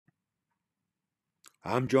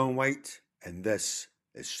I'm John White, and this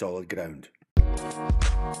is Solid Ground.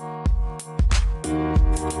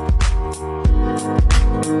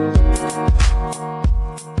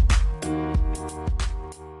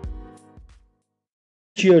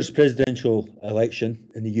 This year's presidential election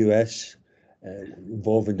in the US,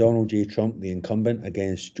 involving Donald J. Trump, the incumbent,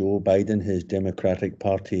 against Joe Biden, his Democratic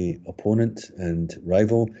Party opponent and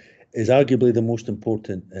rival, is arguably the most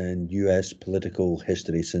important in US political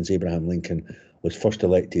history since Abraham Lincoln was first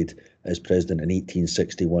elected as president in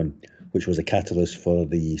 1861, which was a catalyst for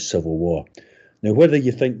the Civil War. Now, whether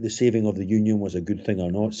you think the saving of the Union was a good thing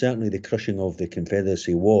or not, certainly the crushing of the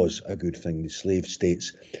Confederacy was a good thing, the slave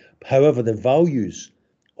states. However, the values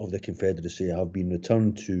of the Confederacy have been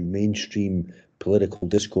returned to mainstream political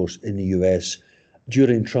discourse in the US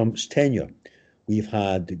during Trump's tenure. We've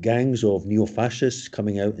had gangs of neo-fascists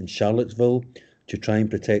coming out in Charlottesville to try and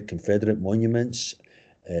protect Confederate monuments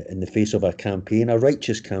in the face of a campaign, a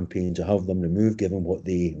righteous campaign, to have them removed given what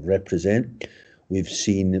they represent. We've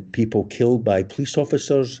seen people killed by police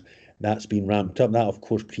officers. That's been ramped up. That, of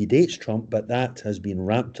course, predates Trump, but that has been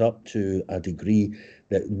ramped up to a degree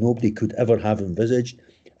that nobody could ever have envisaged.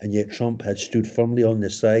 And yet Trump had stood firmly on the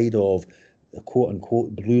side of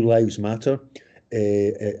quote-unquote Blue Lives Matter,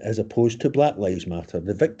 as opposed to Black Lives Matter,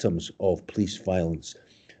 the victims of police violence.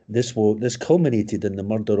 This culminated in the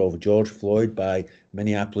murder of George Floyd by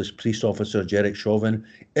Minneapolis police officer Derek Chauvin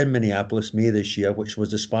in Minneapolis, May this year, which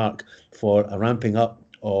was the spark for a ramping up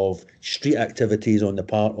of street activities on the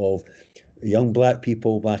part of young black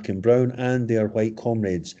people, black and brown, and their white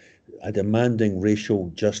comrades, demanding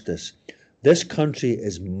racial justice. This country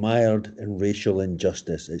is mired in racial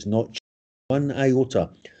injustice. It's not one iota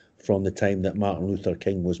from the time that Martin Luther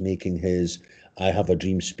King was making his I Have a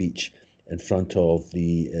Dream speech in front of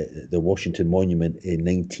the Washington Monument in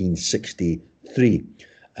 1963.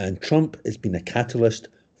 And Trump has been a catalyst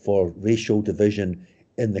for racial division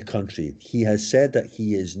in the country. He has said that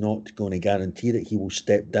he is not going to guarantee that he will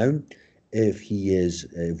step down if he is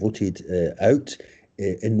voted out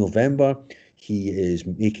in November. He is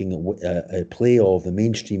making a play of the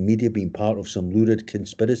mainstream media being part of some lurid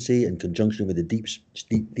conspiracy in conjunction with the deep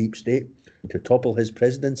state to topple his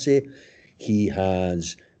presidency. He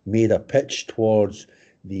has made a pitch towards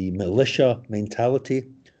the militia mentality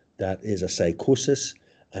that is a psychosis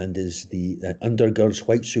and is that undergirds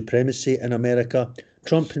white supremacy in America.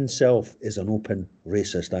 Trump himself is an open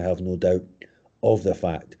racist, I have no doubt of the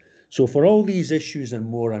fact. So for all these issues and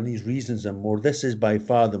more, and these reasons and more, this is by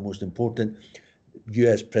far the most important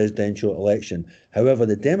US presidential election. However,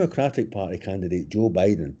 the Democratic Party candidate, Joe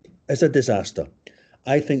Biden, is a disaster.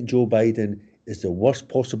 I think Joe Biden is the worst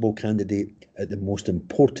possible candidate at the most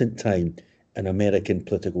important time in American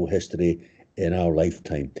political history in our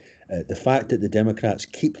lifetime. The fact that the Democrats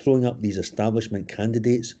keep throwing up these establishment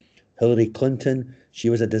candidates, Hillary Clinton, she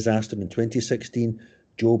was a disaster in 2016.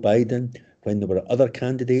 Joe Biden, when there were other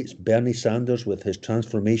candidates, Bernie Sanders with his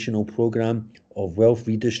transformational program of wealth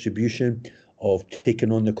redistribution, of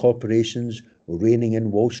taking on the corporations, reining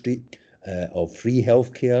in Wall Street, of free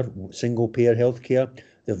healthcare, single-payer healthcare.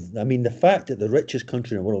 The fact that the richest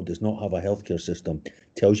country in the world does not have a healthcare system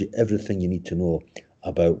tells you everything you need to know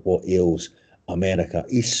about what ails America,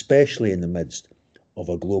 especially in the midst of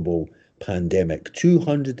a global pandemic.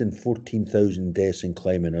 214,000 deaths in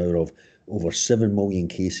climbing out of over 7 million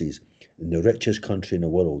cases in the richest country in the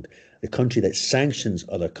world, the country that sanctions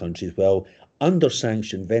other countries. Well, under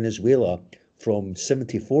sanction, Venezuela, from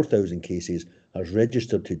 74,000 cases, has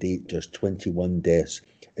registered to date just 21 deaths.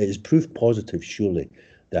 It is proof positive, surely,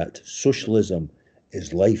 that socialism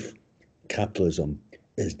is life, capitalism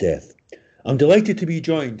is death. I'm delighted to be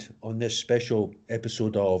joined on this special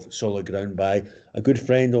episode of Solid Ground by a good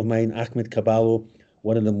friend of mine, Ahmed Caballo,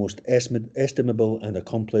 one of the most estimable and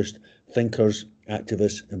accomplished thinkers,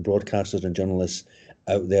 activists and broadcasters and journalists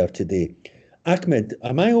out there today. Ahmed,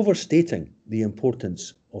 am I overstating the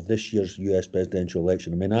importance of this year's US presidential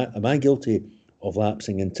election? Am I guilty of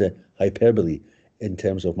lapsing into hyperbole in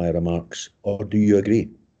terms of my remarks, or do you agree?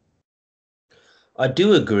 I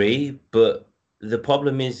do agree, but the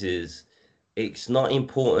problem is it's not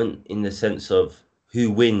important in the sense of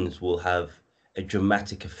who wins will have a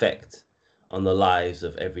dramatic effect on the lives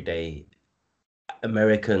of everyday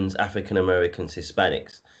Americans, African Americans,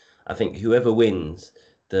 Hispanics. I think whoever wins,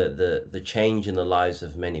 the change in the lives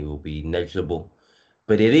of many will be negligible.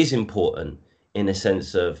 But it is important in a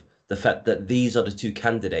sense of the fact that these are the two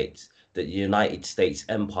candidates that the United States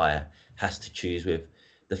empire has to choose with.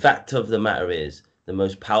 The fact of the matter is, the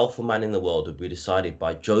most powerful man in the world will be decided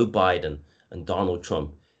by Joe Biden and Donald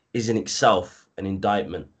Trump is in itself an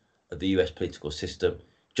indictment of the US political system.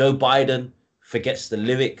 Joe Biden forgets the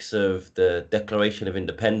lyrics of the Declaration of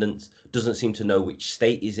Independence, doesn't seem to know which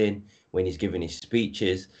state he's in when he's giving his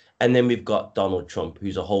speeches. And then we've got Donald Trump,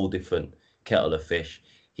 who's a whole different kettle of fish.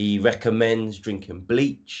 He recommends drinking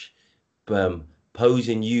bleach,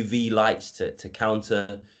 posing UV lights to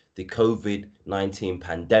counter the COVID-19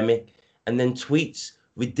 pandemic, and then tweets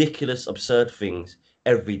ridiculous, absurd things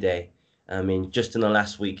every day. I mean, just in the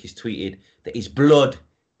last week, he's tweeted that his blood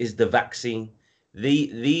is the vaccine.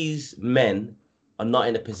 These men are not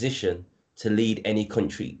in a position to lead any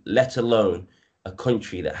country, let alone a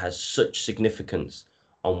country that has such significance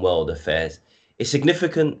on world affairs. It's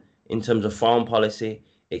significant in terms of foreign policy.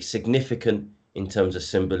 It's significant in terms of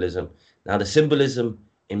symbolism. Now, the symbolism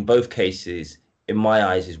in both cases, in my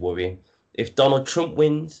eyes, is worrying. If Donald Trump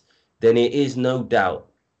wins, then it is no doubt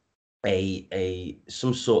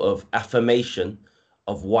some sort of affirmation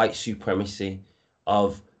of white supremacy,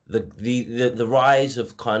 of the rise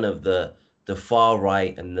of kind of the far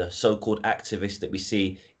right and the so-called activists that we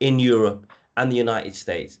see in Europe and the United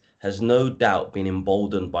States has no doubt been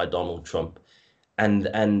emboldened by Donald Trump.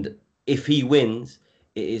 And if he wins,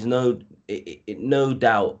 it no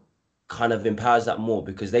doubt kind of empowers that more,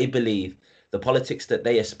 because they believe the politics that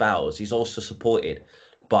they espouse is also supported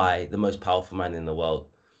by the most powerful man in the world.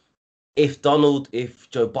 If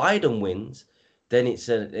Joe Biden wins, then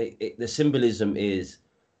the symbolism is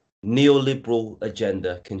neoliberal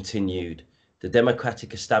agenda continued. The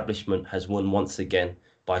Democratic establishment has won once again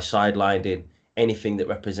by sidelining anything that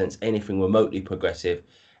represents anything remotely progressive.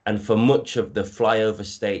 And for much of the flyover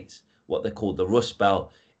states, what they call the Rust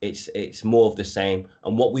Belt, it's more of the same.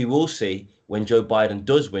 And what we will see when Joe Biden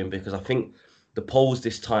does win, because I think the polls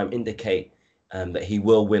this time indicate that he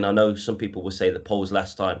will win. I know some people will say the polls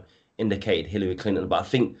last time indicated Hillary Clinton, but I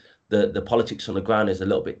think the politics on the ground is a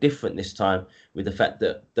little bit different this time, with the fact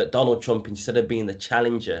that Donald Trump, instead of being the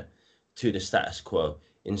challenger to the status quo,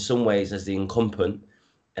 in some ways as the incumbent,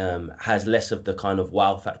 has less of the kind of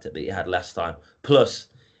wow factor that he had last time. Plus,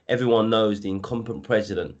 everyone knows the incumbent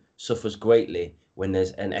president suffers greatly when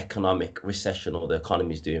there's an economic recession or the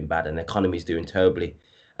economy is doing bad, and the economy is doing terribly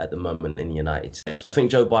at the moment in the United States. I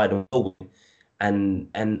think Joe Biden will win.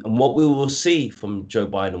 And what we will see from Joe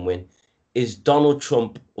Biden win is Donald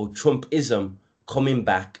Trump, or Trumpism, coming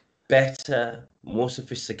back better, more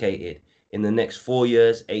sophisticated in the next 4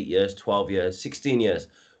 years, 8 years, 12 years, 16 years,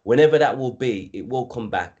 whenever that will be, it will come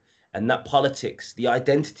back. And that politics, the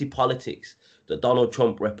identity politics that Donald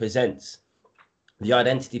Trump represents, the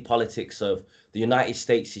identity politics of the United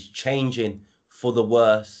States is changing for the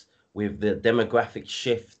worse, with the demographic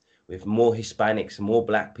shift, with more Hispanics, more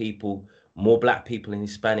black people and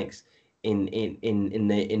Hispanics in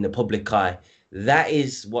the public eye. That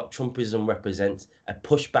is what Trumpism represents, a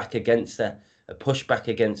pushback against that, a pushback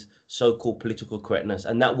against so-called political correctness,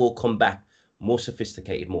 and that will come back more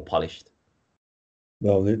sophisticated, more polished.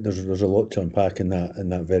 Well, there's a lot to unpack in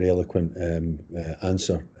that very eloquent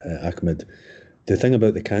answer, Ahmed. The thing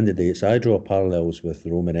about the candidates, I draw parallels with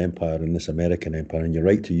the Roman Empire and this American empire, and you're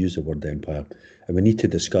right to use the word empire. And we need to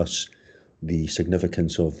discuss the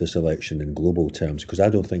significance of this election in global terms, because I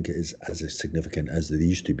don't think it is as significant as they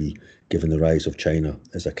used to be, given the rise of China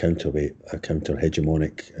as a counterweight, a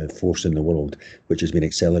counter-hegemonic force in the world, which has been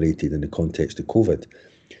accelerated in the context of COVID.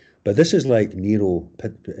 But this is like Nero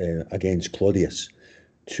against Claudius,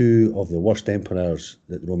 two of the worst emperors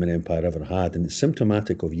that the Roman Empire ever had, and it's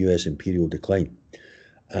symptomatic of US imperial decline.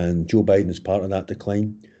 And Joe Biden is part of that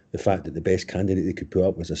decline. The fact that the best candidate they could put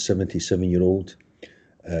up was a 77-year-old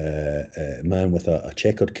man with a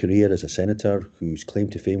checkered career as a senator, whose claim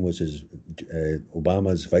to fame was as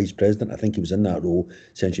Obama's vice president. I think he was in that role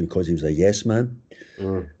essentially because he was a yes man.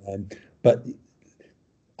 But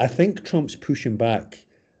I think Trump's pushing back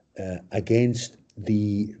against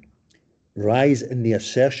the rise in the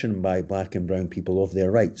assertion by black and brown people of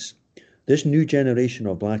their rights. This new generation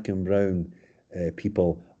of black and brown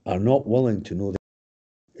people are not willing to know that,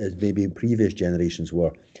 as maybe previous generations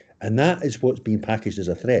were. And that is what's being packaged as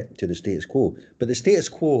a threat to the status quo. But the status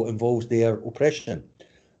quo involves their oppression,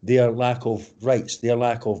 their lack of rights, their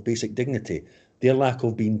lack of basic dignity, their lack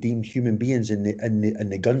of being deemed human beings in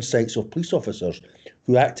the gun sights of police officers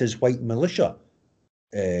who act as white militia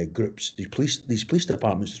groups, these police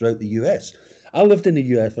departments throughout the US. I lived in the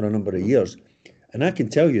US for a number of years, and I can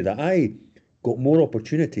tell you that I got more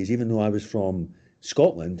opportunities, even though I was from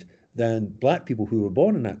Scotland, than black people who were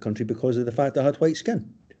born in that country because of the fact I had white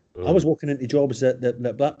skin. I was walking into jobs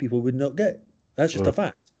that black people would not get. That's just a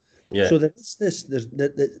fact. Yeah. So there's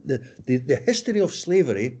the history of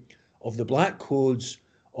slavery, of the black codes,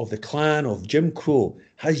 of the Klan, of Jim Crow,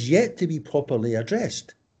 has yet to be properly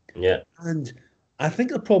addressed. Yeah. And I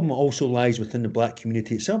think the problem also lies within the black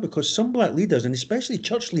community itself, because some black leaders, and especially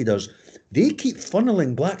church leaders, they keep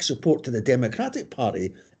funneling black support to the Democratic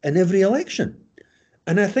Party in every election.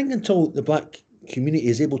 And I think until the black community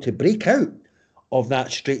is able to break out of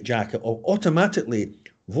that straitjacket of automatically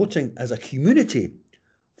voting as a community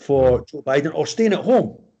for Joe Biden or staying at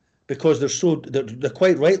home because they're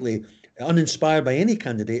quite rightly uninspired by any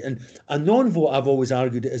candidate. And a non-vote, I've always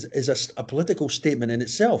argued, is a political statement in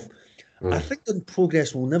itself. I think that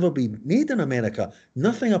progress will never be made in America.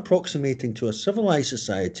 Nothing approximating to a civilized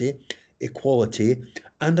society, equality,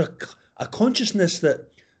 and a consciousness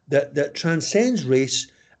that transcends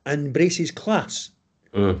race and embraces class.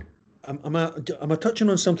 Am I touching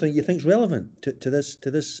on something you think is relevant to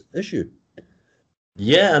this issue?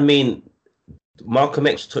 Yeah, I mean, Malcolm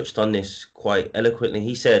X touched on this quite eloquently.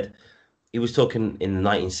 He said, he was talking in the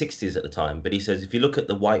 1960s at the time, but he says if you look at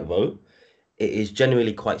the white vote, it is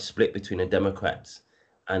generally quite split between a Democrat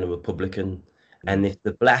and a Republican. And if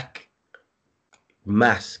the black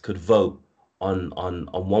mass could vote on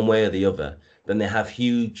one way or the other, then they have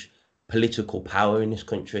huge political power in this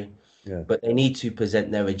country. Yeah. But they need to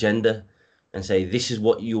present their agenda and say, this is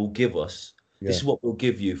what you'll give us. This is what we'll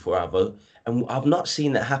give you for our vote. And I've not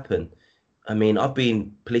seen that happen. I mean, I've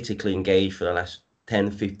been politically engaged for the last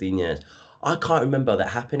 10, 15 years. I can't remember that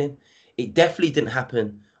happening. It definitely didn't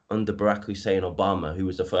happen under Barack Hussein Obama, who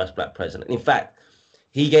was the first black president. In fact,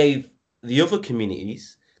 he gave the other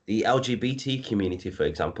communities, the LGBT community, for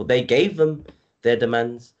example, they gave them their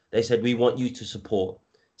demands. They said, we want you to support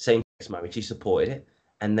same-sex marriage. He supported it,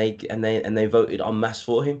 and they voted en masse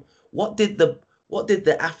for him. What did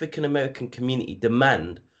the African American community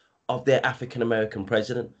demand of their African American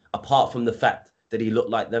president, apart from the fact that he looked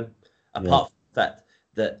like them, apart from the fact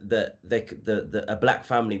that a black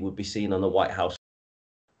family would be seen on the White House?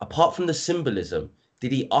 Apart from the symbolism,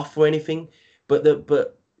 did he offer anything? But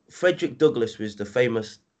Frederick Douglass was the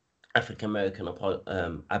famous African American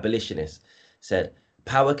abolitionist. Said,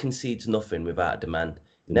 "Power concedes nothing without demand.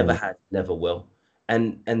 Never had, never will."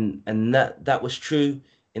 And that was true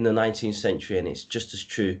in the 19th century, and it's just as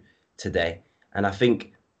true today. And I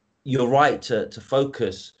think you're right to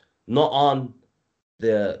focus not on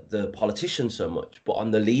the politicians so much, but on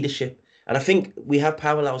the leadership. And I think we have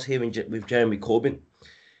parallels here with Jeremy Corbyn.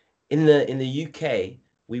 In the UK,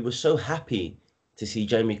 we were so happy to see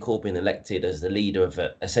Jeremy Corbyn elected as the leader of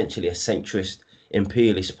essentially a centrist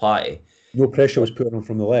imperialist party. No pressure was put on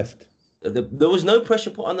from the left. There was no pressure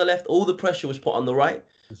put on the left. All the pressure was put on the right.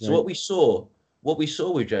 That's So right. what we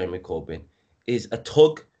saw with Jeremy Corbyn is a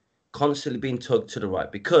tug constantly being tugged to the right,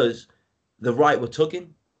 because the right were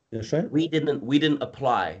tugging. That's right. We didn't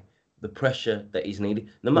apply the pressure that is needed.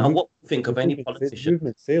 No matter what you think of any politician.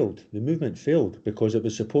 The movement failed because it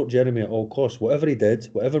was support Jeremy at all costs. Whatever he did,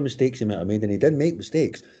 whatever mistakes he might have made, and he did make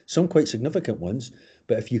mistakes, some quite significant ones.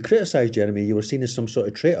 But if you criticised Jeremy, you were seen as some sort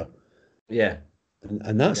of traitor. Yeah.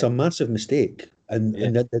 And that's a massive mistake. And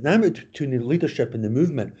the dynamic between the leadership and the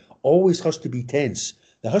movement always has to be tense.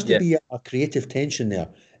 There has to be a creative tension there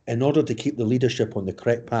in order to keep the leadership on the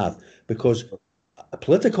correct path, because a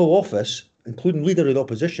political office, including leader of the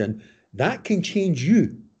opposition, that can change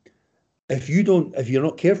you if you're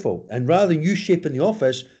not careful. And rather than you shaping the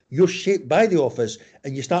office, you're shaped by the office,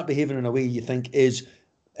 and you start behaving in a way you think is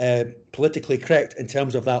politically correct in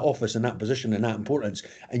terms of that office and that position and that importance.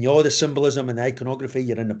 And all the symbolism and the iconography,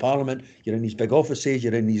 you're in the parliament, you're in these big offices,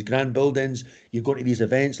 you're in these grand buildings, you go to these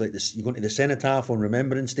events like this, you go to the Cenotaph on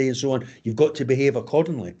Remembrance Day and so on, you've got to behave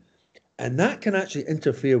accordingly. And that can actually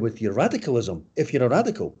interfere with your radicalism if you're a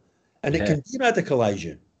radical. And it can de-radicalise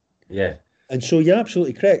you. Yeah. And so you're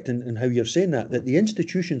absolutely correct in how you're saying that the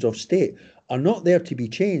institutions of state are not there to be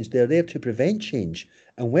changed, they're there to prevent change.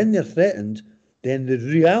 And when they're threatened, then the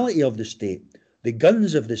reality of the state, the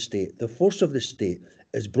guns of the state, the force of the state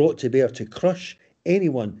is brought to bear to crush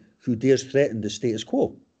anyone who dares threaten the status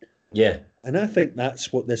quo. Yeah. And I think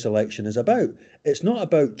that's what this election is about. It's not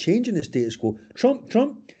about changing the status quo.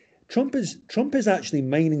 Trump is actually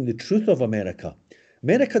mining the truth of America.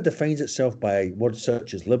 America defines itself by words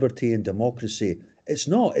such as liberty and democracy. It's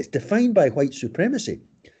not. It's defined by white supremacy.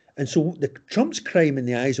 And so Trump's crime in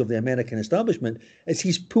the eyes of the American establishment is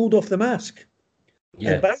he's pulled off the mask.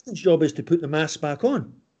 Yeah. And Biden's job is to put the mask back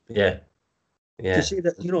on. Yeah. Yeah. To say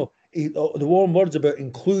that, the warm words about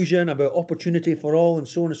inclusion, about opportunity for all, and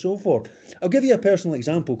so on and so forth. I'll give you a personal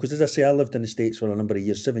example, because as I say, I lived in the States for a number of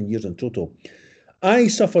years, 7 years in total. I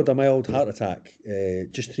suffered a mild heart attack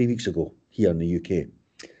just 3 weeks ago here in the UK,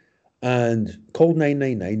 and called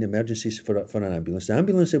 999 emergencies for an ambulance. The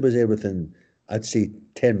ambulance was there within, I'd say,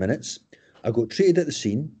 10 minutes. I got treated at the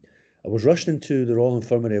scene. I was rushed into the Royal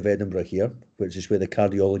Infirmary of Edinburgh here, which is where the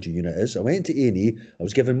cardiology unit is. I went into A&E. I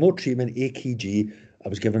was given more treatment, AKG. I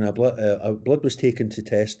was given a blood was taken to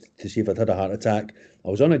test to see if I'd had a heart attack. I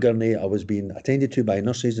was on a gurney. I was being attended to by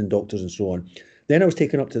nurses and doctors and so on. Then I was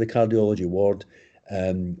taken up to the cardiology ward.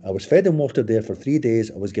 I was fed and watered there for 3 days.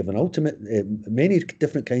 I was given many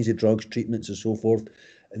different kinds of drugs, treatments, and so forth.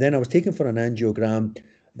 Then I was taken for an angiogram.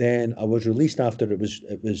 Then I was released after it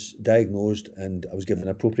was diagnosed, and I was given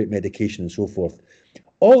appropriate medication and so forth.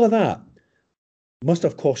 All of that must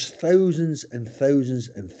have cost thousands and thousands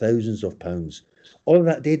and thousands of pounds. All of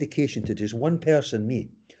that dedication to just one person, me,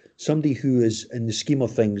 somebody who is, in the scheme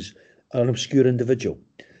of things, an obscure individual.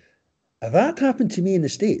 If that happened to me in the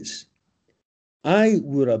States, I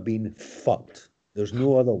would have been fucked. There's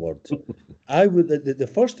no other word.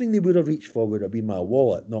 The first thing they would have reached for would have been my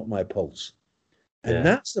wallet, not my pulse. And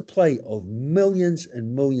that's the plight of millions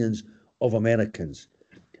and millions of Americans.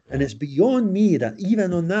 And it's beyond me that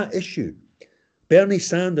even on that issue, Bernie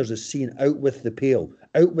Sanders is seen out with the pale,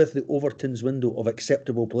 out with the Overton's window of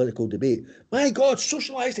acceptable political debate. My God,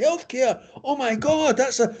 socialised healthcare. Oh my God,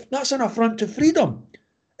 that's an affront to freedom.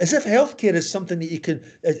 As if healthcare is something that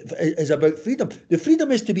is about freedom. The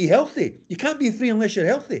freedom is to be healthy. You can't be free unless you're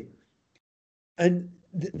healthy. And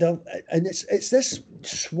it's this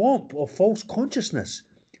swamp of false consciousness,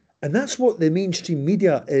 and that's what the mainstream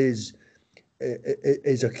media is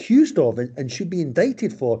accused of and should be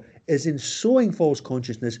indicted for, is in sowing false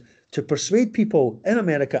consciousness to persuade people in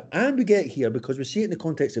America, and we get here because we see it in the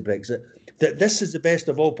context of Brexit, that this is the best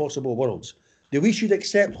of all possible worlds. That we should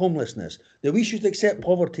accept homelessness, that we should accept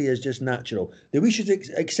poverty as just natural, that we should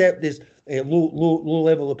accept this low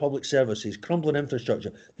level of public services, crumbling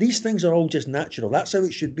infrastructure. These things are all just natural. That's how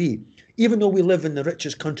it should be, even though we live in the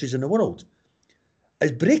richest countries in the world.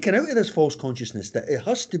 It's breaking out of this false consciousness that it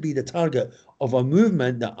has to be the target of a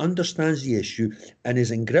movement that understands the issue and is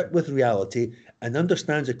in grip with reality and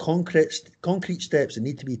understands the concrete steps that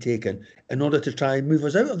need to be taken in order to try and move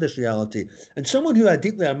us out of this reality. And someone who I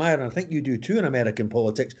deeply admire, and I think you do too in American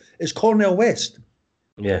politics, is Cornel West.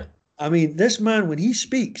 Yeah. I mean, this man, when he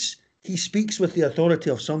speaks with the authority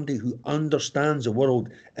of somebody who understands the world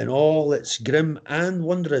in all its grim and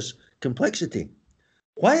wondrous complexity.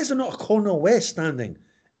 Why is there not a Cornel West standing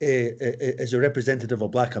as a representative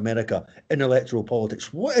of Black America in electoral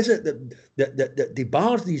politics? What is it that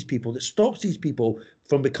debars these people, that stops these people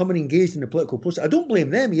from becoming engaged in the political process? I don't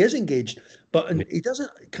blame them. He is engaged, but he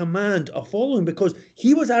doesn't command a following because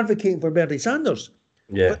he was advocating for Bernie Sanders.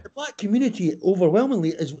 Yeah. But the Black community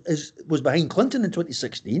overwhelmingly was behind Clinton in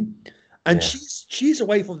 2016. And she's the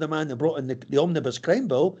wife of the man that brought in the omnibus crime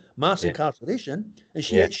bill, mass incarceration, and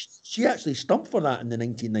she actually stumped for that in the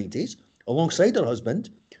 1990s alongside her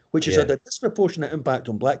husband, which has had a disproportionate impact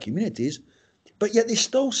on Black communities. But yet they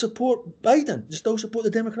still support Biden. They still support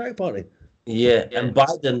the Democratic Party. Yeah, and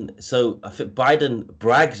Biden. So I think Biden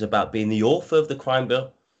brags about being the author of the crime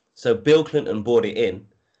bill. So Bill Clinton brought it in,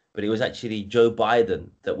 but it was actually Joe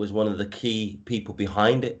Biden that was one of the key people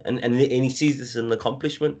behind it, and he sees this as an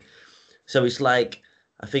accomplishment. So it's like,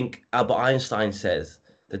 I think Albert Einstein says,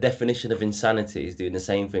 the definition of insanity is doing the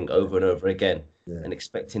same thing over and over again and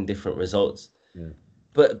expecting different results. Yeah.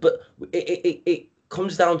 But it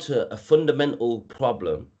comes down to a fundamental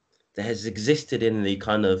problem that has existed in the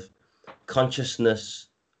kind of consciousness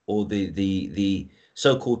or the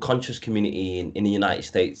so-called conscious community in the United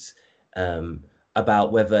States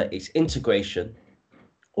about whether it's integration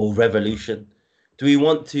or revolution. Do we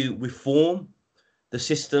want to reform the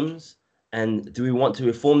systems? And do we want to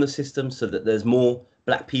reform the system so that there's more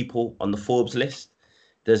Black people on the Forbes list?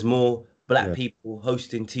 There's more Black people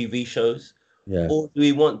hosting TV shows? Yeah. Or do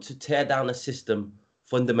we want to tear down a system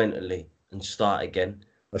fundamentally and start again?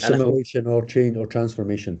 Assimilation or change or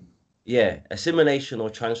transformation? Yeah, assimilation or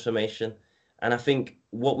transformation. And I think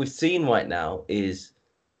what we've seen right now is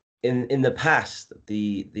in the past,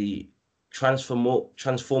 the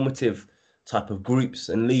transformative type of groups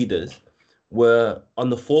and leaders were on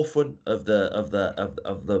the forefront of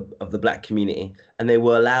the Black community, and they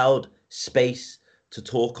were allowed space to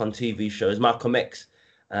talk on TV shows. Malcolm X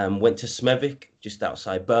went to Smethwick, just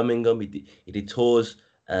outside Birmingham. He did tours,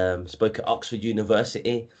 spoke at Oxford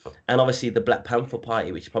University, and obviously the Black Panther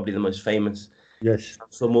Party, which is probably the most famous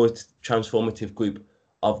transformative group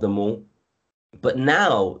of them all. But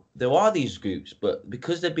now there are these groups, but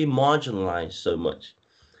because they've been marginalized so much,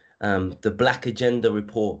 the Black Agenda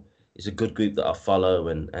Report is a good group that I follow,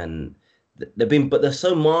 and they're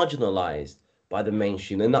so marginalized by the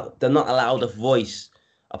mainstream. They're not allowed a voice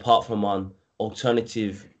apart from on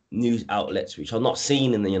alternative news outlets, which are not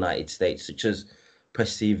seen in the United States, such as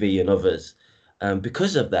Press TV and others.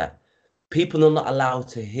 Because of that, people are not allowed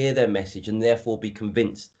to hear their message and therefore be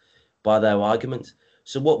convinced by their arguments.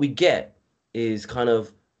 So what we get is kind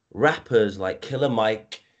of rappers like Killer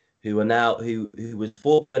Mike, who are now who was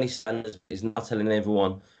for Bernie Sanders, is now telling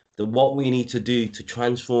everyone that what we need to do to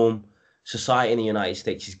transform society in the United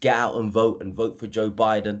States is get out and vote for Joe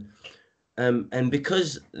Biden. And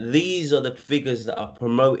because these are the figures that are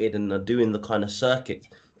promoted and are doing the kind of circuit,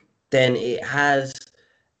 then it has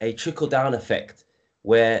a trickle down effect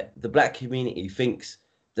where the black community thinks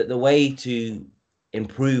that the way to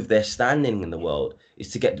improve their standing in the world is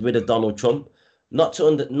to get rid of Donald Trump, not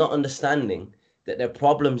understanding that their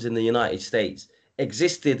problems in the United States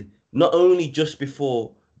existed not only just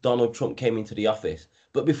before Donald Trump came into the office,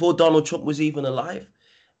 but before Donald Trump was even alive.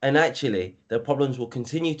 And actually, their problems will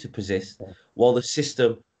continue to persist while the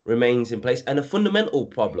system remains in place. And a fundamental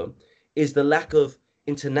problem is the lack of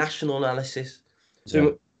international analysis.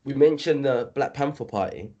 So we mentioned the Black Panther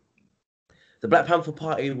Party. The Black Panther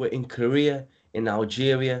Party were in Korea, in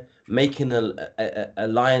Algeria, making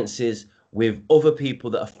alliances with other people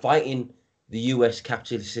that are fighting the US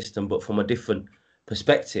capitalist system, but from a different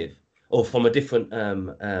perspective or from a different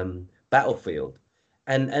battlefield.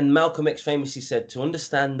 And Malcolm X famously said, to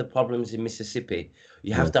understand the problems in Mississippi,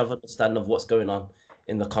 you have to have an understanding of what's going on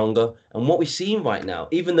in the Congo. And what we're seeing right now,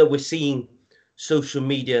 even though we're seeing social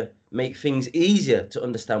media make things easier to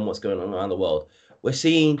understand what's going on around the world, we're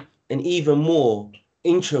seeing an even more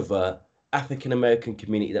introvert African-American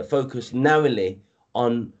community that focus narrowly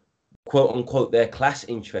on, quote unquote, their class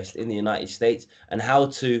interest in the United States and how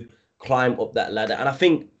to climb up that ladder. And I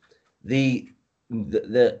think the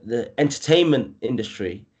entertainment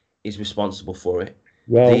industry is responsible for it.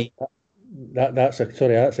 Well, that's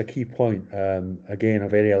a key point. Again, a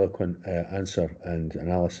very eloquent answer and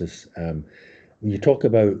analysis. When you talk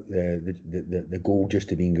about the goal just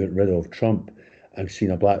to being getting rid of Trump and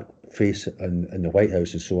seeing a black face in the White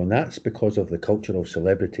House and so on, that's because of the culture of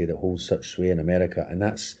celebrity that holds such sway in America, and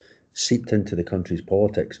that's seeped into the country's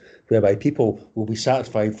politics, whereby people will be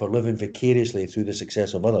satisfied for living vicariously through the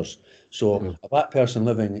success of others. So a black person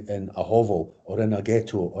living in a hovel or in a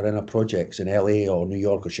ghetto or in a projects in LA or New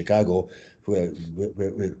York or Chicago, where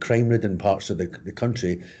crime-ridden parts of the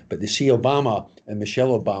country, but they see Obama and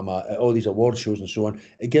Michelle Obama at all these award shows and so on,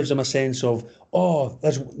 it gives them a sense of,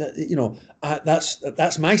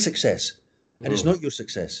 that's my success, and it's not your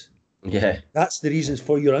success. Yeah, that's the reasons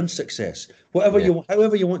for your unsuccess. However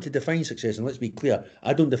you want to define success, and let's be clear,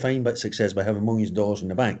 I don't define success by having millions of dollars in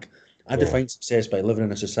the bank. I define success by living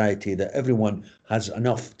in a society that everyone has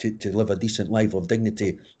enough to live a decent life of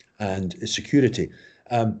dignity and security.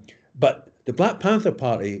 But the Black Panther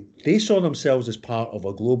Party, they saw themselves as part of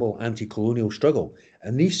a global anti-colonial struggle,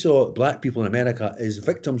 and they saw black people in America as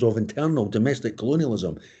victims of internal domestic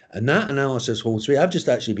colonialism. And that analysis holds sway. I've just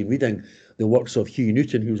actually been reading the works of Huey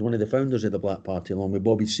Newton, who was one of the founders of the Black Party, along with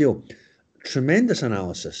Bobby Seale. Tremendous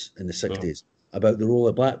analysis in the 60s about the role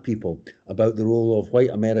of black people, about the role of white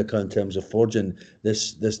America in terms of forging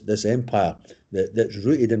this empire that's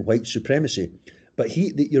rooted in white supremacy. But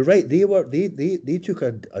you're right. They took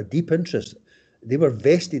a deep interest. They were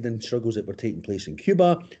vested in struggles that were taking place in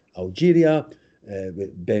Cuba, Algeria,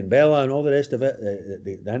 Ben Bella, and all the rest of it.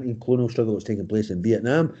 The anti-colonial struggle that was taking place in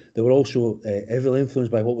Vietnam. They were also heavily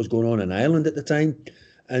influenced by what was going on in Ireland at the time,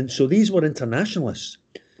 and so these were internationalists.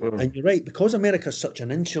 And you're right, because America is such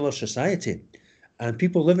an insular society, and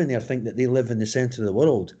people living there think that they live in the centre of the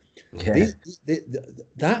world.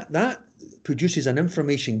 That produces an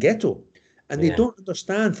information ghetto. And they don't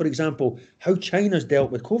understand, for example, how China's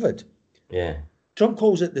dealt with COVID. Yeah. Trump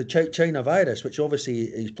calls it the China virus, which obviously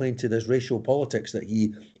is playing to this racial politics that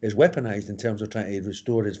he is weaponized in terms of trying to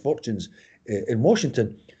restore his fortunes in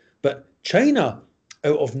Washington. But China,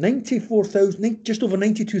 out of 94,000, just over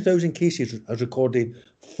 92,000 cases, has recorded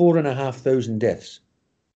 4,500 deaths.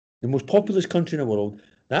 The most populous country in the world,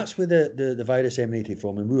 that's where the virus emanated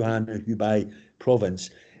from, in Wuhan, Hubei province.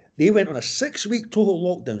 They went on a 6-week total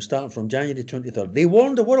lockdown starting from January 23rd. They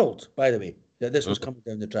warned the world, by the way, that this was coming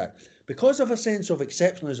down the track because of a sense of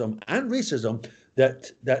exceptionalism and racism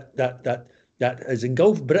that has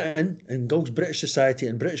engulfed Britain, engulfs British society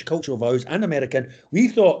and British cultural values and American. We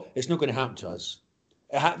thought it's not going to happen to us.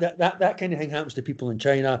 That kind of thing happens to people in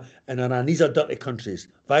China and Iran. These are dirty countries.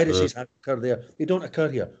 Viruses occur there. They don't occur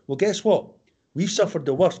here. Well, guess what? We've suffered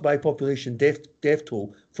the worst by population death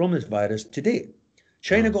toll from this virus to date.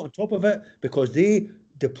 China got on top of it because they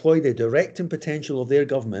deploy the directing potential of their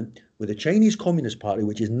government with the Chinese Communist Party,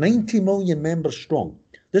 which is 90 million members strong.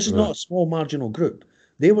 This is not a small marginal group.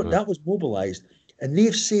 That was mobilized, and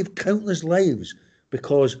they've saved countless lives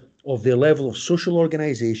because of their level of social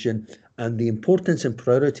organization and the importance and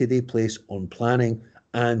priority they place on planning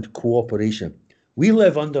and cooperation. We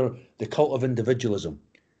live under the cult of individualism,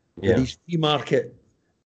 these free market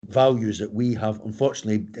values that we have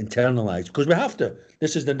unfortunately internalized, because we have to.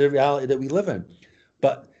 This is the reality that we live in.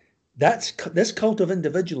 But this cult of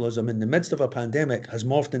individualism in the midst of a pandemic has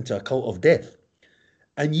morphed into a cult of death.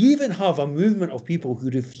 And you even have a movement of people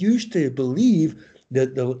who refuse to believe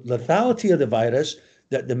that the lethality of the virus,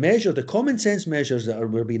 that the common sense measures that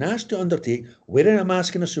we're being asked to undertake, wearing a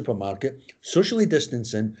mask in a supermarket, socially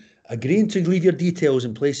distancing, agreeing to leave your details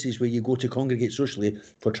in places where you go to congregate socially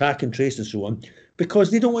for track and trace and so on,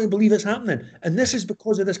 because they don't want to believe it's happening. And this is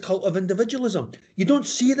because of this cult of individualism. You don't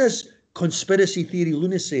see this conspiracy theory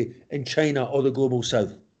lunacy in China or the global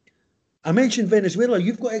south. I mentioned Venezuela.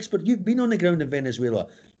 You've been on the ground in Venezuela.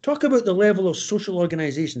 Talk about the level of social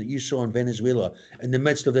organization that you saw in Venezuela in the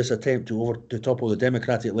midst of this attempt to topple the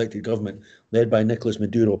democratic elected government led by Nicolas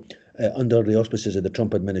Maduro under the auspices of the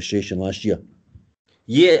Trump administration last year.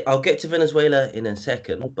 Yeah, I'll get to Venezuela in a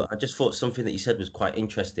second, but I just thought something that you said was quite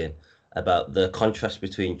interesting about the contrast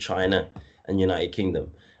between China and United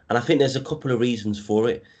Kingdom. And I think there's a couple of reasons for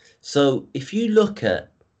it. So if you look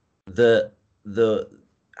at the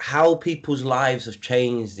how people's lives have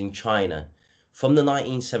changed in China from the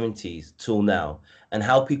 1970s till now, and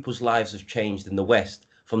how people's lives have changed in the West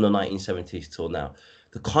from the 1970s till now,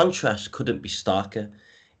 the contrast couldn't be starker.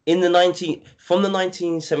 From the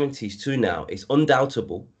 1970s to now, it's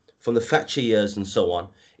undoubtable, from the Thatcher years and so on,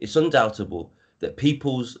 it's undoubtable that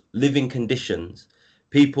people's living conditions,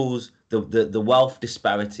 the wealth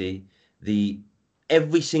disparity,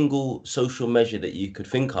 every single social measure that you could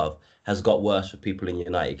think of has got worse for people in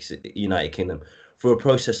United Kingdom through a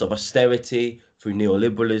process of austerity, through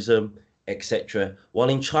neoliberalism, etc. While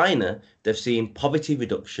in China, they've seen poverty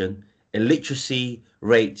reduction, illiteracy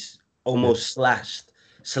rates almost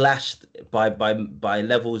slashed by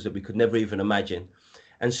levels that we could never even imagine.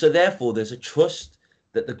 And so therefore, there's a trust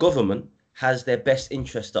that the government has their best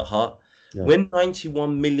interest at heart. Yeah. When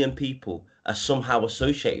 91 million people are somehow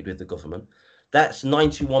associated with the government, that's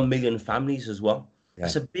 91 million families as well. Yeah.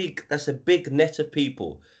 That's a big net of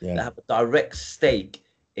people that have a direct stake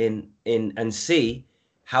in and see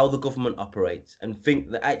how the government operates and think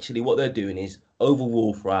that actually what they're doing is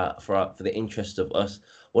overrule for the interest of us.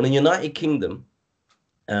 Well, in United Kingdom,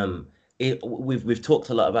 we've talked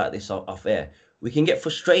a lot about this off air. We can get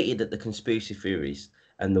frustrated at the conspiracy theories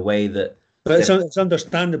and the way that. But it's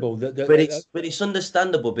understandable but it's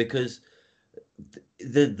understandable because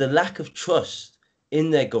the lack of trust in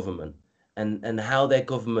their government and how their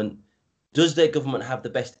government have the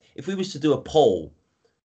best. If we was to do a poll,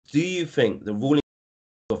 do you think the ruling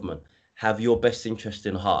government have your best interest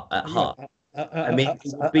at heart? A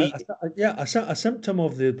symptom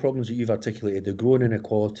of the problems that you've articulated, the growing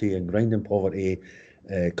inequality and grinding poverty,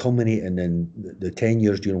 culminating in the 10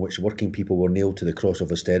 years during which working people were nailed to the cross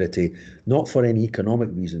of austerity, not for any economic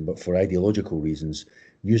reason, but for ideological reasons,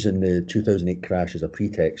 using the 2008 crash as a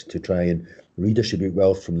pretext to try and redistribute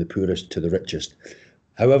wealth from the poorest to the richest.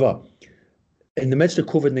 However, in the midst of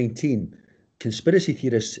COVID-19, conspiracy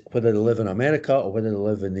theorists, whether they live in America or whether they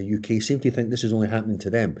live in the UK, seem to think this is only happening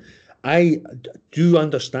to them. I do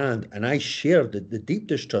understand, and I share the deep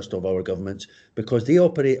distrust of our governments because they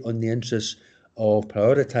operate on the interests of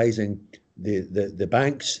prioritising the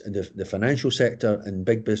banks and the financial sector and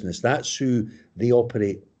big business. That's who they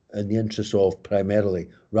operate in the interests of primarily,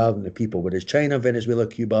 rather than the people. Whereas China, Venezuela,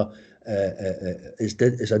 Cuba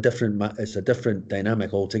is a different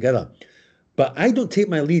dynamic altogether. But I don't take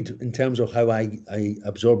my lead in terms of how I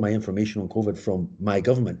absorb my information on COVID from my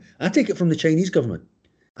government. I take it from the Chinese government.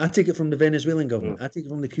 I take it from the Venezuelan government. I take it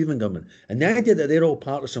from the Cuban government. And the idea that they're all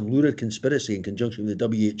part of some lurid conspiracy in conjunction with the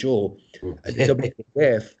WHO and the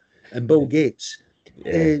WWF and Bill Gates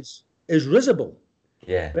is risible.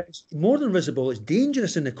 Yeah. But it's more than risible, it's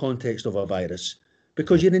dangerous in the context of a virus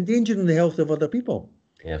because you're endangering the health of other people.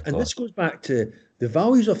 Yeah, and this goes back to the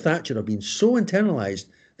values of Thatcher have been so internalized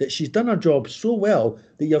that she's done her job so well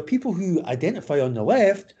that you have people who identify on the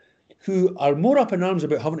left who are more up in arms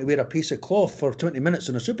about having to wear a piece of cloth for 20 minutes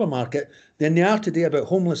in a supermarket than they are today about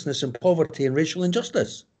homelessness and poverty and racial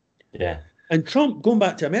injustice. Yeah. And Trump, going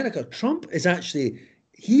back to America, Trump is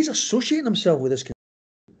he's associating himself with this.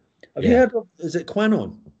 Have you heard of, is it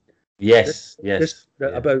QAnon? Yes,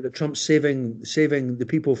 about the Trump saving the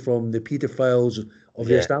people from the pedophiles of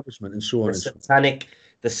the establishment and so on.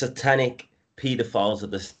 The satanic pedophiles of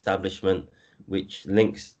the establishment, which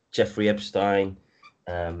links Jeffrey Epstein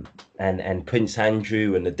and Prince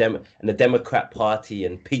Andrew and the Democrat Party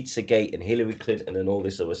and Pizzagate and Hillary Clinton and all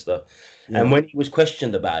this other stuff. Yeah. And when he was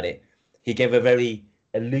questioned about it, he gave a very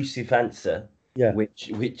elusive answer, Yeah.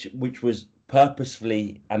 which was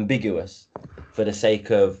purposefully ambiguous for the sake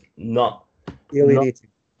of not Alienating.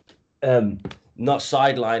 um not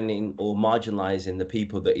sidelining or marginalizing the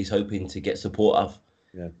people that he's hoping to get support of.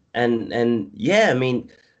 Yeah. And yeah, I mean,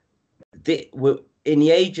 we're in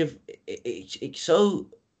the age of it's so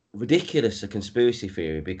ridiculous, a conspiracy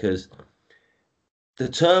theory, because the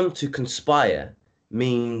term to conspire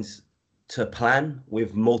means to plan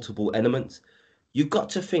with multiple elements. You've got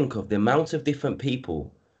to think of the amount of different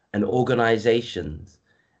people and organizations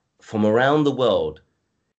from around the world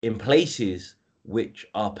in places which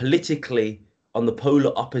are politically on the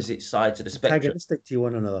polar opposite sides of the spectrum. Antagonistic to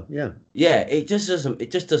one another. Yeah. Yeah, it just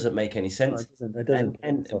doesn't make any No, sense. it doesn't. It doesn't.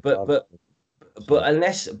 And So but far. but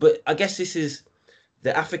So, but I guess this is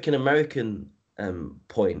the African American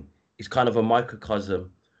point is kind of a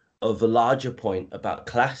microcosm of a larger point about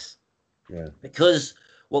class, yeah. because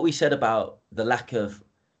what we said about the lack of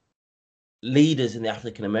leaders in the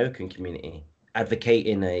African American community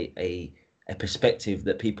advocating a perspective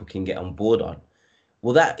that people can get on board on.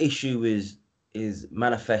 Well, that issue is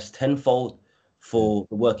manifest tenfold Yeah. for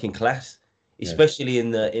the working class, Yeah. especially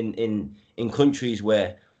in countries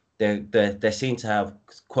where they're seen to have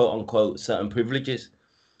quote unquote certain privileges.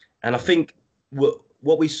 And I think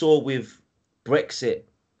what we saw with Brexit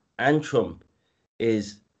and Trump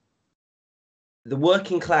is the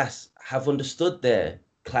working class have understood their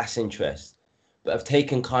class interests, but have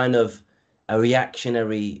taken kind of a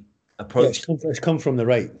reactionary Yeah, approach. it's come from the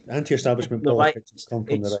right. Anti-establishment The right, politics has come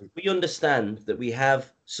from the it's right. we understand that we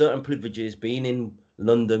have certain privileges being in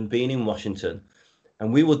London, being in Washington,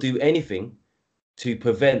 and we will do anything to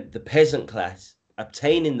prevent the peasant class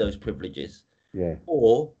obtaining those privileges, Yeah.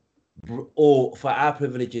 or for our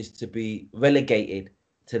privileges to be relegated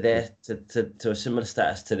to to a similar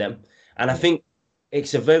status to them. And I think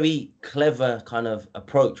it's a very clever kind of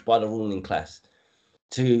approach by the ruling class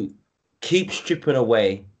to keep stripping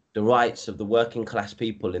away the rights of the working class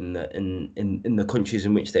people in the countries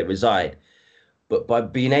in which they reside. But by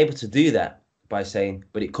being able to do that, by saying,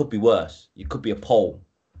 but it could be worse. You could be a Pole,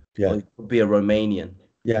 Yeah. or you could be a Romanian,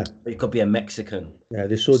 Yeah. or you could be a Mexican. Yeah.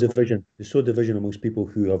 They sow division. They sow division amongst people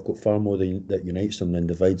who have got far more that unites them than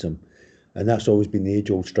divides them. And that's always been the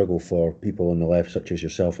age-old struggle for people on the left, such as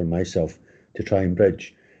yourself and myself, to try and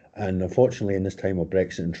bridge. And unfortunately, in this time of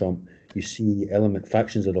Brexit and Trump, you see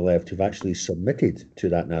factions of the left who've actually submitted to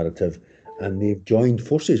that narrative, and they've joined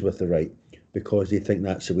forces with the right because they think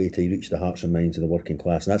that's the way to reach the hearts and minds of the working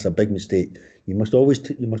class. And that's a big mistake. You must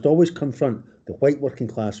always confront the white working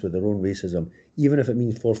class with their own racism, even if it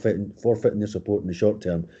means forfeiting their support in the short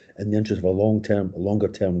term, in the interest of a longer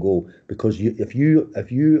term goal. Because if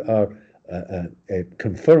you are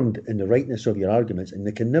confirmed in the rightness of your arguments, and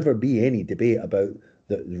there can never be any debate about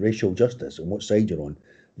the racial justice and what side you're on,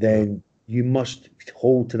 then you must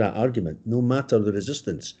hold to that argument, no matter the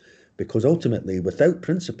resistance. Because ultimately, without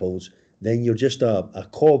principles, then you're just a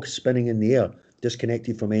cog spinning in the air,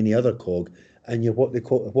 disconnected from any other cog, and you're what they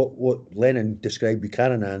call what Lenin described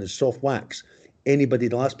Buchanan as soft wax. Anybody,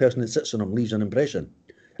 the last person that sits on them leaves an impression,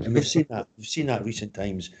 and we've seen that. We've seen that recent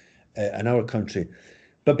times in our country.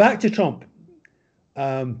 But back to Trump.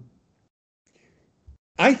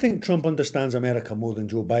 I think Trump understands America more than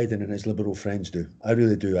Joe Biden and his liberal friends do. I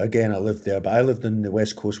really do. Again, I lived there, but I lived in the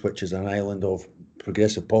West Coast, which is an island of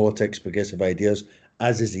progressive politics, progressive ideas,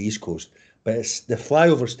 as is the East Coast. But it's the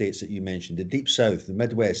flyover states that you mentioned, the Deep South, the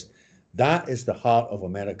Midwest. That is the heart of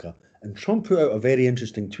America. And Trump put out a very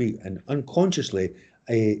interesting tweet, and unconsciously,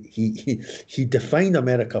 he defined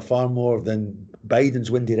America far more than Biden's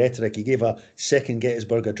windy rhetoric. He gave a second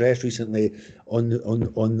Gettysburg Address recently on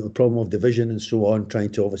the problem of division and so on,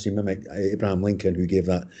 trying to obviously mimic Abraham Lincoln, who gave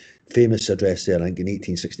that famous address there, I think, in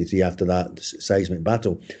 1863 after that seismic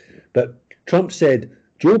battle. But Trump said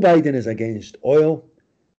Joe Biden is against oil,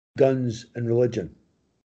 guns, and religion,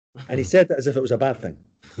 and he said that as if it was a bad thing.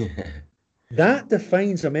 That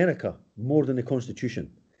defines America more than the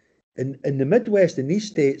Constitution. In the Midwest, in these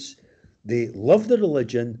states, they love their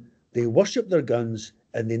religion, they worship their guns,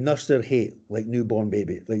 and they nurse their hate like newborn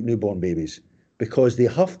babies, because they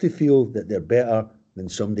have to feel that they're better than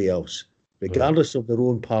somebody else, regardless of their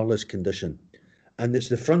own parlous condition. And it's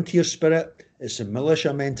the frontier spirit, it's the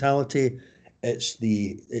militia mentality, it's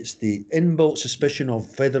the inbuilt suspicion of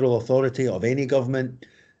federal authority of any government.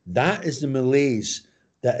 That is the malaise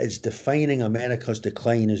that is defining America's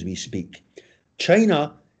decline as we speak.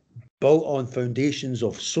 China, built on foundations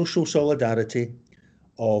of social solidarity,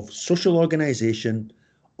 of social organisation,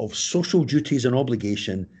 of social duties and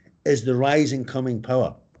obligation, is the rising coming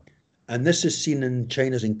power. And this is seen in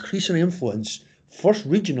China's increasing influence, first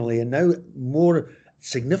regionally and now more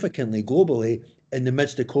significantly globally in the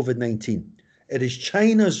midst of COVID-19. It is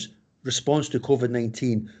China's response to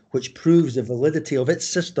COVID-19 which proves the validity of its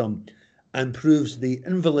system and proves the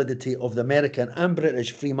invalidity of the American and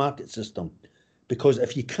British free market system. Because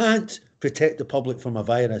if you can't protect the public from a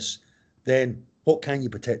virus, then what can you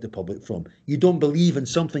protect the public from? You don't believe in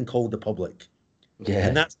something called the public. Yeah.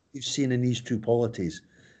 And that's what you've seen in these two polities.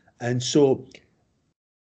 And so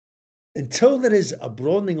until there is a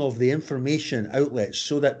broadening of the information outlets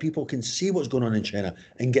so that people can see what's going on in China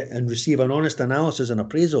and get and receive an honest analysis and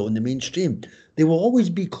appraisal in the mainstream, they will always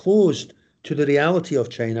be closed to the reality of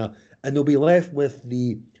China, and they'll be left with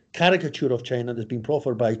the caricature of China that's been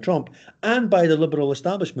proffered by Trump and by the liberal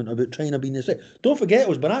establishment about China being the threat. Don't forget, it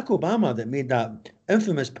was Barack Obama that made that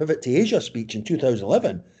infamous Pivot to Asia speech in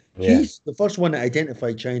 2011. Yeah. He's the first one that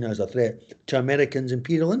identified China as a threat to Americans'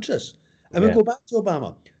 imperial interests. And we Yeah. go back to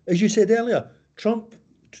Obama. As you said earlier, Trump,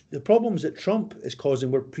 the problems that Trump is causing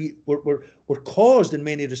were caused in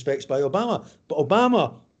many respects by Obama. But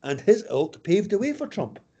Obama and his ilk paved the way for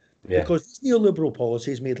Trump. Yeah. Because these neoliberal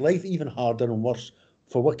policies made life even harder and worse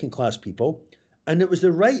for working class people. And it was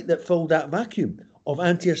the right that filled that vacuum of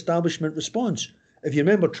anti-establishment response. If you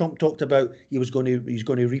remember, Trump talked about he's going to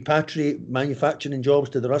repatriate manufacturing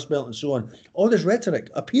jobs to the Rust Belt and so on. All this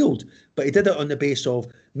rhetoric appealed, but he did it on the base of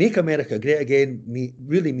 "Make America Great Again"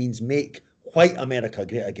 really means "Make White America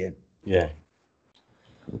Great Again." Yeah.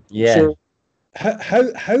 Yeah. So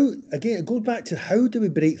how again? It goes back to how do we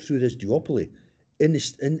break through this duopoly in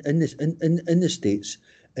the States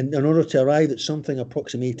in order to arrive at something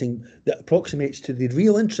that approximates to the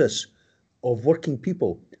real interests of working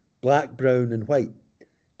people, black, brown, and white.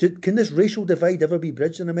 Can this racial divide ever be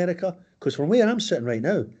bridged in America? Because from where I'm sitting right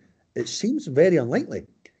now, it seems very unlikely,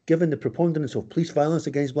 given the preponderance of police violence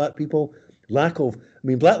against black people, Black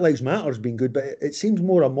Lives Matter has been good, but it seems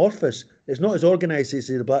more amorphous. It's not as organised as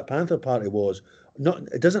the Black Panther Party was.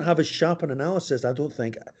 It doesn't have as sharp an analysis, I don't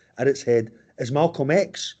think, at its head as Malcolm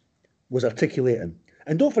X was articulating.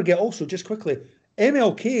 And don't forget also, just quickly,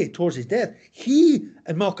 MLK, towards his death, he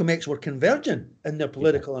and Malcolm X were converging in their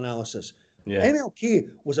political analysis. Yeah.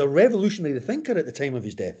 MLK was a revolutionary thinker at the time of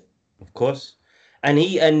his death. Of course. And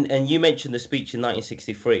you mentioned the speech in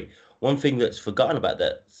 1963. One thing that's forgotten about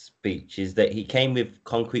that speech is that he came with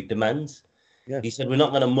concrete demands. Yeah. He said, we're not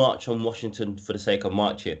going to march on Washington for the sake of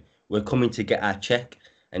marching. We're coming to get our check.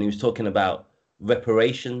 And he was talking about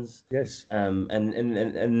reparations. Yes. And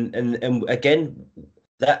again,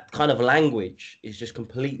 that kind of language is just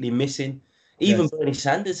completely missing. Even Yes. Bernie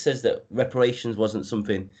Sanders says that reparations wasn't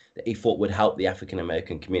something that he thought would help the African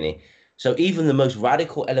American community. So even the most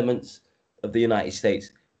radical elements of the United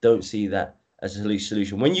States don't see that as a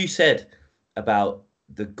solution. When you said about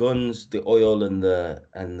the guns, the oil, and the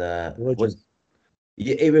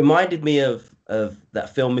it reminded me of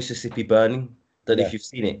that film Mississippi Burning. Don't know if you've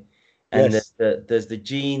seen it. And Yes. there's the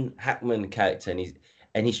Gene Hackman character,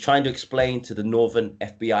 and he's trying to explain to the Northern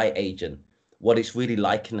FBI agent what it's really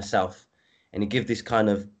like in the South. And he gives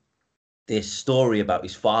this story about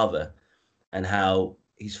his father and how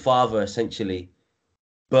his father essentially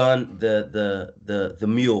burned the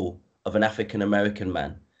mule of an African American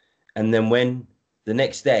man. And then when the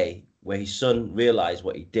next day, where his son realized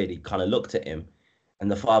what he did, he kind of looked at him, and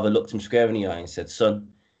the father looked him square in the eye and said,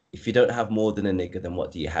 "Son, if you don't have more than a nigger, then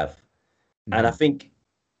what do you have?" Mm-hmm. And I think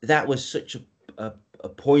that was such a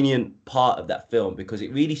poignant part of that film, because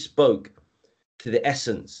it really spoke to the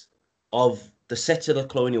essence of the settler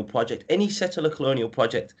colonial project. Any settler colonial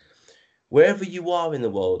project, wherever you are in the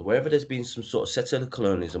world, wherever there's been some sort of settler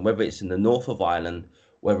colonialism, whether it's in the north of Ireland,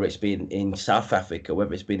 whether it's been in South Africa,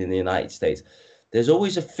 whether it's been in the United States, there's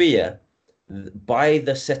always a fear by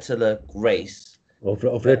the settler race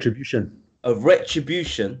of retribution. Of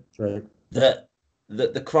retribution, right. that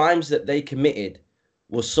the crimes that they committed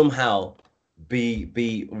will somehow be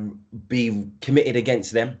committed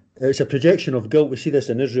against them. It's a projection of guilt. We see this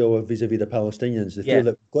in Israel vis-a-vis the Palestinians. They feel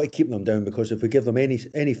that we've got to keep them down, because if we give them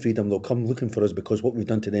any freedom, they'll come looking for us, because what we've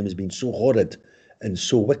done to them has been so horrid and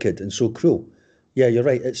so wicked and so cruel. Yeah, you're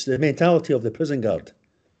right. It's the mentality of the prison guard.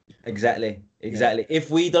 Exactly. Yeah.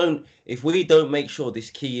 If we don't make sure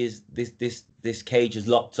this key is this cage is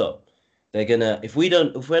locked up, they're gonna. If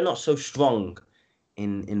we're not so strong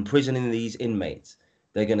in imprisoning these inmates,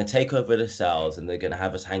 they're gonna take over the cells and they're gonna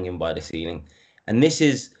have us hanging by the ceiling. And this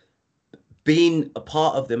is been a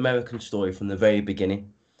part of the American story from the very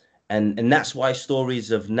beginning, and that's why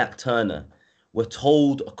stories of Nat Turner were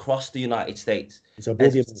told across the United States.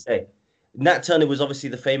 As you say, Nat Turner was obviously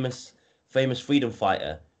the famous freedom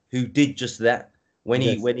fighter who did just that. When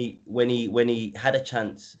he had a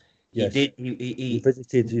chance, He Yes. did. He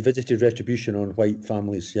visited retribution on white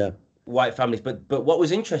families. Yeah. White families. But what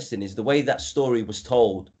was interesting is the way that story was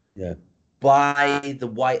told Yeah. by the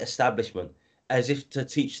white establishment, as if to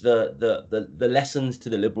teach the lessons to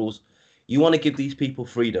the liberals. You want to give these people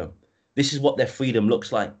freedom. This is what their freedom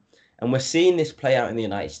looks like. And we're seeing this play out in the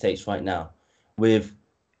United States right now. With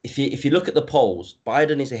if you look at the polls,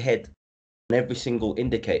 Biden is ahead on every single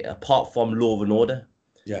indicator apart from law and order.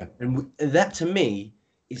 Yeah. And that to me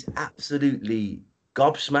is absolutely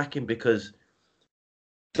gobsmacking because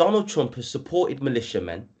Donald Trump has supported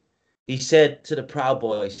militiamen. He said to the Proud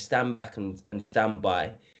Boys, stand back and stand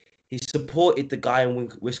by. He supported the guy in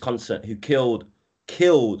Wisconsin who killed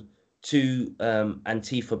two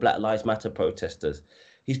Antifa Black Lives Matter protesters.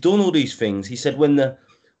 He's done all these things. He said when the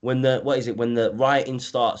rioting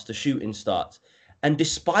starts, the shooting starts. And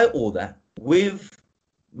despite all that, with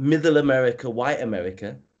middle America, white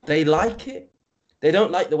America, they like it. They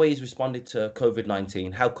don't like the way he's responded to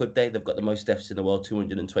COVID-19. How could they? They've got the most deaths in the world.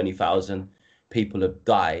 220,000 people have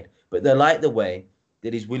died. But they like the way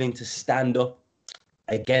that he's willing to stand up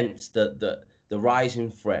against the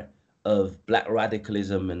rising threat of black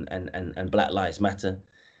radicalism and Black Lives Matter.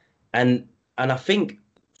 And I think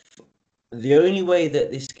the only way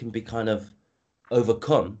that this can be kind of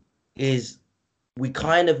overcome is we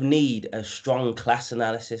kind of need a strong class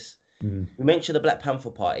analysis. We mentioned the Black Panther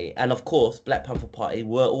Party, and of course, Black Panther Party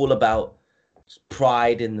were all about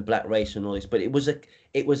pride in the black race and all this, but it was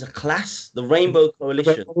a class, the Rainbow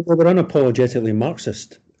Coalition. But they were unapologetically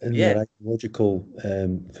Marxist in Yeah. their ideological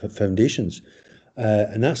foundations,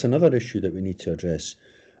 and that's another issue that we need to address.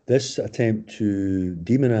 This attempt to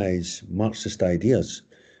demonize Marxist ideas,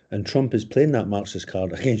 and Trump is playing that Marxist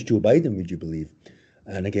card against Joe Biden, would you believe,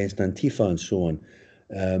 and against Antifa and so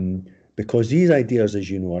on. Because these ideas,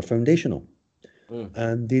 as you know, are foundational.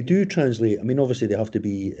 And they do translate. I mean, obviously, they have to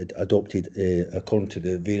be adopted according to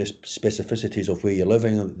the various specificities of where you're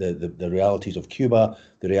living, the realities of Cuba,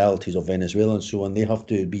 the realities of Venezuela, and so on. They have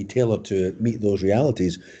to be tailored to meet those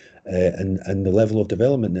realities and the level of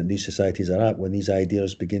development that these societies are at when these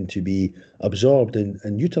ideas begin to be absorbed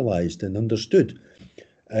and utilized and understood.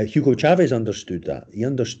 Hugo Chavez understood that. He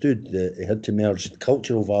understood that he had to merge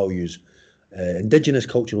cultural values, indigenous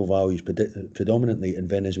cultural values predominantly in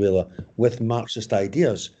Venezuela, with Marxist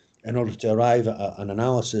ideas in order to arrive at an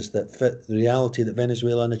analysis that fit the reality that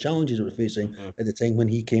Venezuela and the challenges it was facing at the time when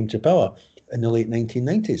he came to power in the late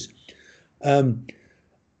 1990s.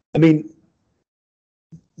 I mean,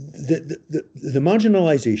 the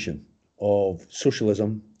marginalization of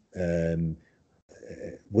socialism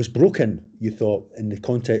was broken, you thought, in the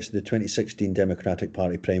context of the 2016 Democratic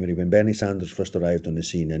Party primary when Bernie Sanders first arrived on the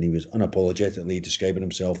scene, and he was unapologetically describing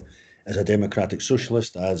himself as a democratic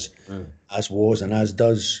socialist, as was and as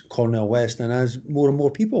does Cornel West, and as more and more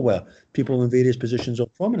people were, people in various positions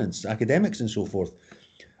of prominence, academics and so forth.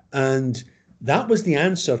 And that was the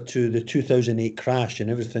answer to the 2008 crash and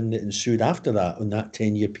everything that ensued after that on that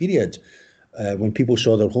 10-year period, when people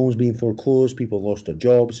saw their homes being foreclosed, people lost their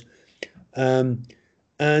jobs.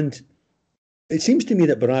 And it seems to me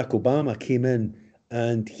that Barack Obama came in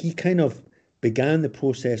and he kind of began the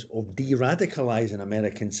process of de-radicalizing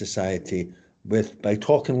American society by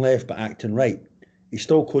talking left but acting right. He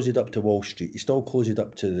still closed it up to Wall Street. He still closed it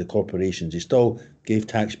up to the corporations. He still gave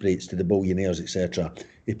tax breaks to the billionaires, etc.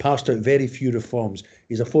 He passed out very few reforms.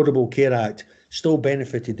 His Affordable Care Act still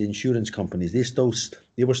benefited the insurance companies.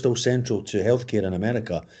 They were still central to healthcare in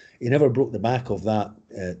America. He never broke the back of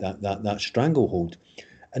that stranglehold.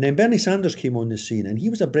 And then Bernie Sanders came on the scene, and he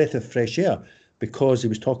was a breath of fresh air because he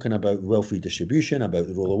was talking about wealth redistribution, about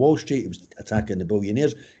the role of Wall Street. He was attacking the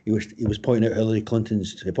billionaires. He was pointing out Hillary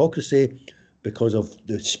Clinton's hypocrisy because of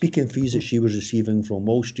the speaking fees that she was receiving from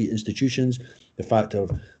Wall Street institutions, the fact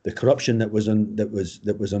of the corruption that was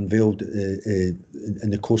unveiled in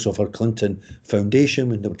the course of her Clinton Foundation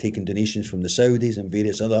when they were taking donations from the Saudis and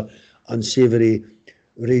various other unsavory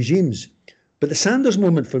regimes. But the Sanders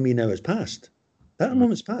moment for me now has passed. That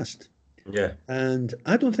moment's passed. Yeah. And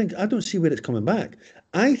I don't see where it's coming back.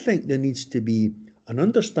 I think there needs to be an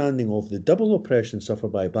understanding of the double oppression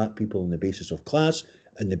suffered by black people on the basis of class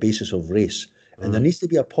and the basis of race. And there needs to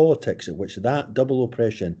be a politics in which that double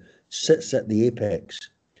oppression sits at the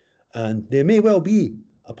apex. And there may well be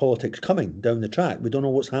a politics coming down the track. We don't know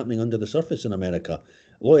what's happening under the surface in America.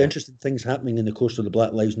 A lot of interesting things happening in the course of the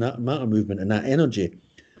Black Lives Matter movement and that energy.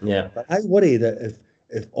 Yeah. But I worry that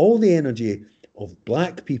if all the energy of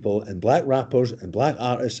black people and black rappers and black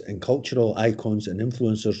artists and cultural icons and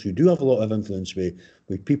influencers who do have a lot of influence with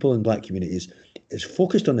people in black communities, is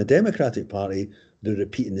focused on the Democratic Party, they're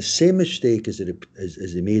repeating the same mistake as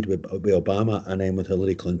they made with Obama and then with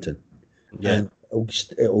Hillary Clinton. Yeah. And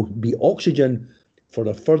it'll be oxygen for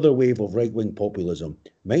a further wave of right-wing populism.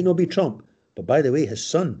 Might not be Trump, but by the way, his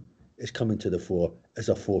son is coming to the fore as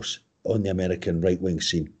a force on the American right-wing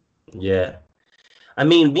scene. Yeah. I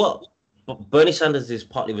mean, what Bernie Sanders is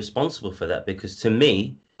partly responsible for that, because to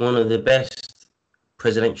me, one of the best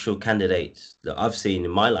presidential candidates that I've seen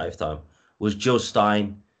in my lifetime was Jill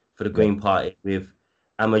Stein for the Green Party, with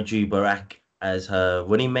Ahmadou Barak as her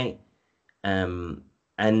running mate. And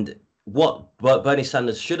what Bernie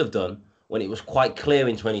Sanders should have done, when it was quite clear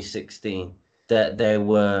in 2016 that they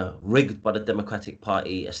were rigged by the Democratic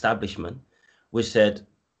Party establishment, was said,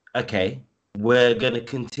 okay, we're going to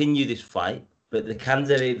continue this fight, but the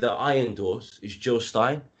candidate that I endorse is Jill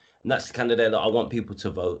Stein, and that's the candidate that I want people to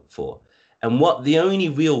vote for. And what the only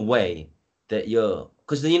real way that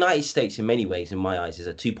because the United States, in many ways, in my eyes, is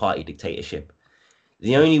a two-party dictatorship.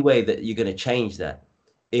 The only way that you're going to change that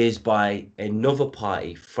is by another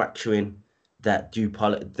party fracturing that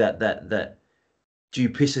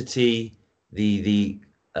duplicity, the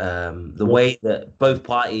way that both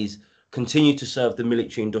parties continue to serve the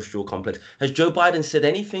military-industrial complex. Has Joe Biden said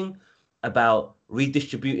anything about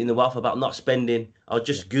redistributing the wealth, about not spending? I was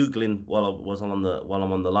just Googling while I'm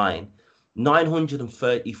on the line.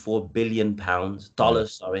 934 billion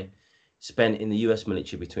dollars, spent in the US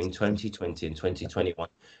military between 2020 and 2021.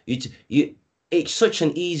 It's such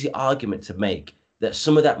an easy argument to make that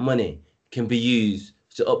some of that money can be used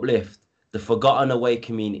to uplift the forgotten away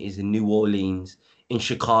communities in New Orleans, in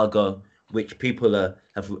Chicago, which people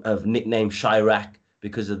have nicknamed Chirac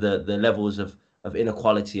because of the levels of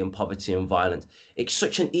inequality and poverty and violence. It's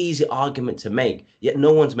such an easy argument to make, yet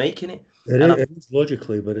no one's making it. It is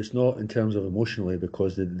logically, but it's not in terms of emotionally,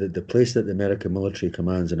 because the place that the American military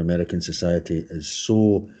commands in American society is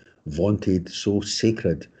so vaunted, so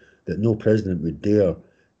sacred, that no president would dare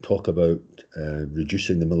talk about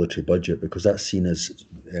reducing the military budget, because that's seen as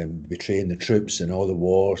betraying the troops in all the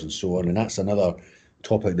wars and so on. And that's another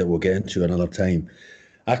topic that we'll get into another time.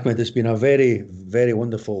 Ahmed, it's been a very, very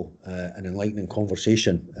wonderful and enlightening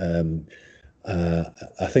conversation.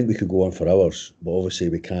 I think we could go on for hours, but obviously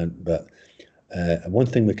we can't. But one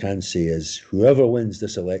thing we can say is whoever wins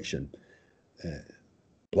this election,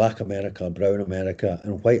 Black America, Brown America,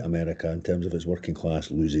 and White America, in terms of its working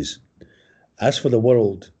class, loses. As for the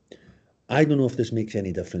world, I don't know if this makes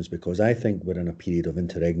any difference, because I think we're in a period of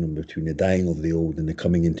interregnum between the dying of the old and the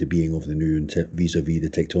coming into being of the new, and vis-a-vis the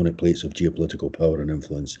tectonic plates of geopolitical power and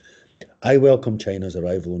influence. I welcome China's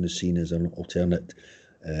arrival on the scene as an alternate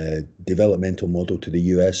developmental model to the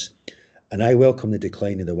US, and I welcome the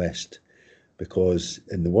decline of the West, because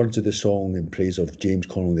in the words of the song in praise of James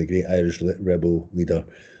Connolly, the great Irish rebel leader,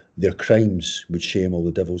 their crimes would shame all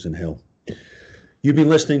the devils in hell. You've been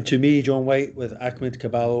listening to me, John White, with Ahmed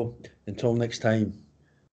Caballo. Until next time,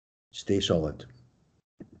 stay solid.